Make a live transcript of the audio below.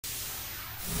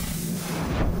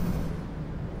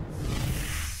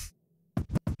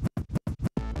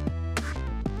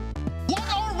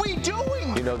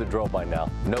You know the drill by now.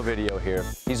 No video here.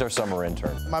 He's our summer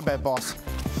intern. My bad, boss.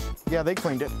 Yeah, they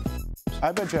cleaned it.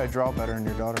 I bet you I draw better than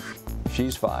your daughter.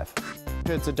 She's 5.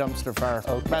 It's a dumpster fire.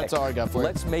 Okay. That's all I got for you.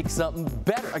 Let's make something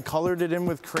better. I colored it in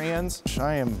with crayons.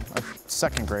 I am a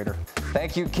second grader.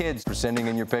 Thank you, kids, for sending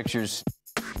in your pictures.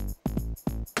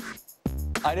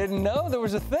 I didn't know there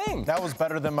was a thing. That was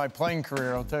better than my playing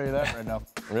career, I'll tell you that right now.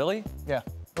 Really? Yeah,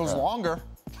 it was longer.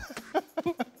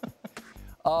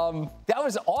 That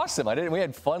was awesome. We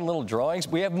had fun little drawings.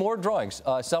 We have more drawings.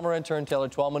 Summer intern Taylor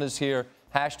Twellman is here.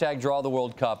 Hashtag Draw the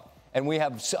World Cup. And we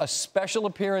have a special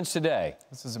appearance today.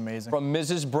 This is amazing. From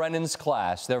Mrs. Brennan's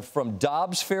class. They're from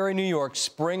Dobbs Ferry, New York,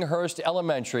 Springhurst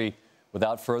Elementary.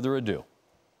 Without further ado.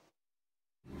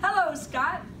 Hello,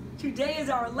 Scott. Today is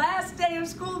our last day of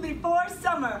school before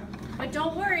summer. But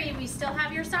don't worry, we still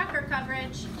have your soccer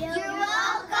coverage. You're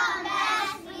welcome,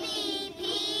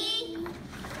 SVP.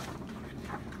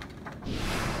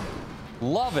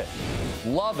 Love it.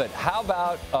 Love it. How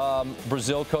about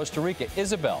Brazil-Costa Rica?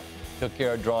 Isabel took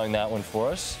care of drawing that one for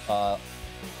us.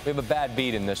 We have a bad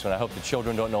beat in this one. I hope the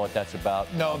children don't know what that's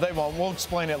about. No, they won't. We'll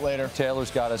explain it later. Taylor's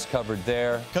got us covered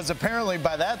there. Because apparently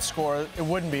by that score, it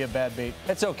wouldn't be a bad beat.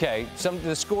 It's okay.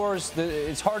 The scores,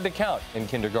 it's hard to count in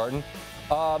kindergarten.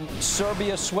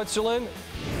 Serbia, Switzerland.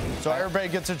 So everybody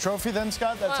gets a trophy then,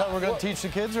 Scott? That's how we're going to teach the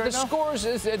kids right now? The scores,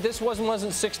 this wasn't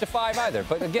 6-5 either.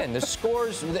 But again, the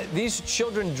scores, these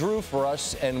children drew for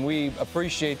us, and we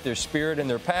appreciate their spirit and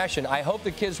their passion. I hope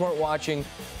the kids weren't watching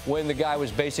when the guy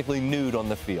was basically nude on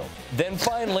the field. Then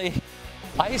finally,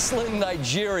 Iceland,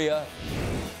 Nigeria,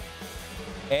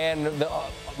 and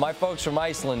my folks from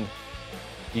Iceland,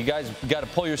 you guys got to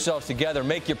pull yourselves together,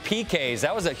 make your PKs.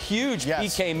 That was a huge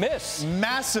PK miss.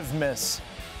 Massive miss.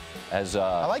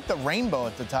 I like the rainbow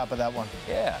at the top of that one.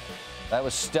 Yeah, that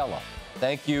was Stella.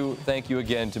 Thank you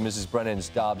again to Mrs. Brennan's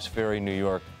Dobbs Ferry, New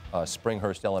York,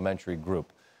 Springhurst Elementary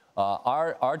group.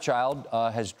 Our child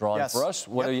has drawn for us.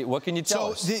 What can you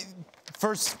tell us?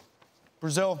 First,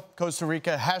 Brazil, Costa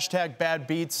Rica, hashtag bad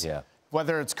beats. Yeah.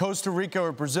 Whether it's Costa Rica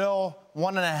or Brazil,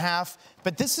 1.5.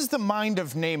 But this is the mind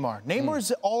of Neymar.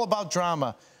 Neymar's all about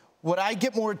drama. Would I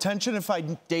get more attention if I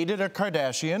dated a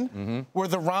Kardashian? Were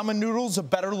the ramen noodles a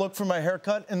better look for my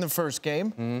haircut in the first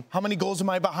game? How many goals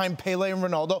am I behind Pele and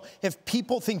Ronaldo? If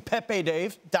people think Pepe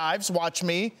dives, watch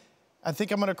me. I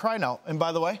think I'm going to cry now. And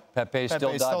by the way, Pepe's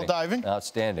still diving.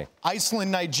 Outstanding.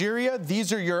 Iceland, Nigeria.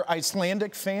 These are your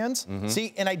Icelandic fans.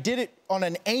 See, and I did it on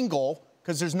an angle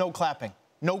because there's no clapping.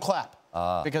 No clap.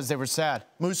 Because they were sad.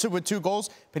 Musa with 2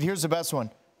 goals. But here's the best one.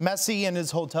 Messi in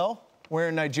his hotel.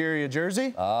 Wearing Nigeria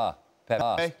jersey.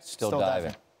 Pepe still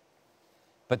diving.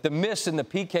 But the miss in the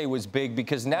PK was big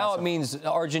because now it means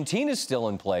Argentina's still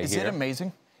in play here. Is it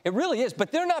amazing? It really is, but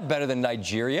they're not better than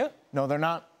Nigeria. No, they're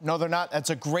not. No, they're not. That's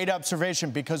a great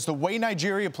observation because the way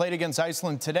Nigeria played against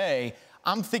Iceland today,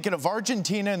 I'm thinking of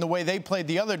Argentina and the way they played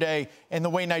the other day and the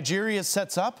way Nigeria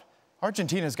sets up.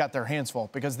 Argentina's got their hands full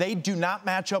because they do not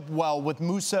match up well with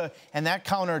Musa and that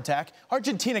counterattack.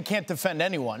 Argentina can't defend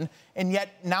anyone, and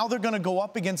yet now they're going to go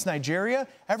up against Nigeria.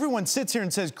 Everyone sits here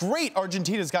and says, great,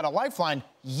 Argentina's got a lifeline.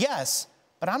 Yes,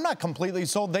 but I'm not completely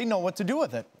sold they know what to do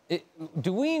with it.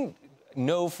 Do we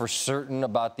know for certain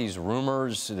about these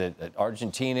rumors that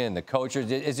Argentina and the coaches?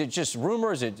 Is it just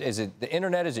rumors? Is it the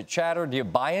internet? Is it chatter? Do you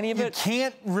buy any of it? You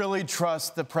can't really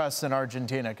trust the press in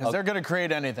Argentina because they're going to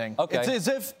create anything. It's as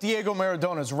if Diego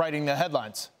Maradona is writing the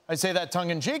headlines. I say that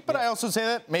tongue-in-cheek, but I also say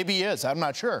that maybe he is. I'm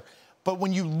not sure. But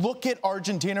when you look at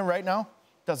Argentina right now,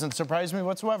 doesn't surprise me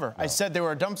whatsoever. No. I said they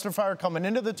were a dumpster fire coming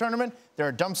into the tournament. They're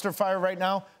a dumpster fire right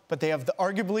now. But they have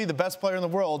arguably the best player in the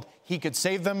world. He could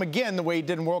save them again the way he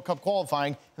did in World Cup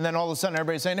qualifying. And then all of a sudden,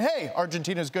 everybody's saying, hey,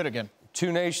 Argentina's good again.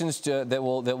 2 nations that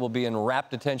will be in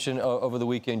rapt attention over the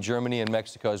weekend, Germany and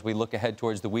Mexico, as we look ahead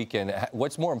towards the weekend.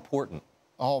 What's more important?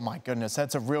 Oh, my goodness.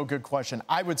 That's a real good question.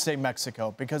 I would say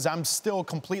Mexico because I'm still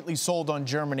completely sold on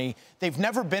Germany. They've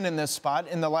never been in this spot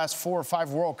in the last 4 or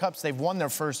 5 World Cups. They've won their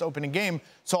first opening game.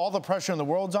 So all the pressure in the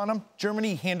world's on them.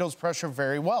 Germany handles pressure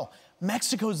very well.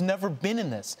 Mexico's never been in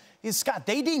this. Scott,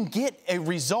 they didn't get a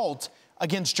result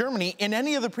against Germany in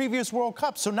any of the previous World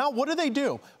Cups. So now what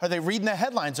do? Are they reading the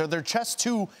headlines? Are their chests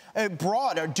too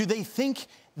broad? Or do they think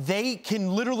they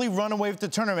can literally run away with the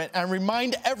tournament? And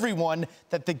remind everyone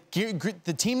that the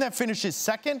team that finishes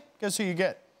second, guess who you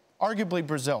get? Arguably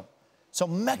Brazil. So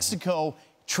Mexico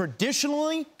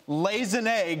traditionally lays an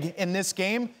egg in this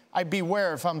game. I'd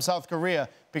beware if I'm South Korea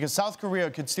because South Korea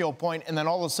could steal a point and then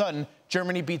all of a sudden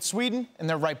Germany beats Sweden and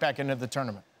they're right back into the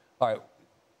tournament. All right,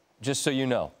 just so you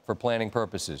know, for planning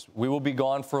purposes, we will be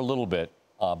gone for a little bit.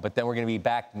 But then we're going to be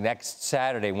back next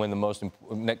Saturday when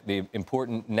the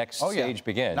important next stage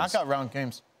begins. Knockout round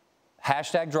games.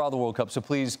 Hashtag draw the World Cup. So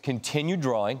please continue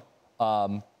drawing.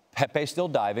 Pepe still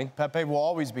diving. Pepe will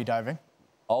always be diving.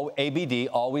 ABD,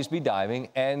 always be diving.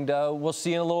 And we'll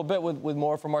see you in a little bit with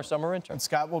more from our summer intern. And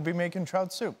Scott will be making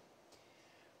trout soup.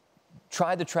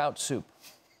 Try the trout soup.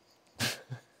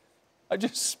 I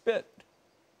just spit.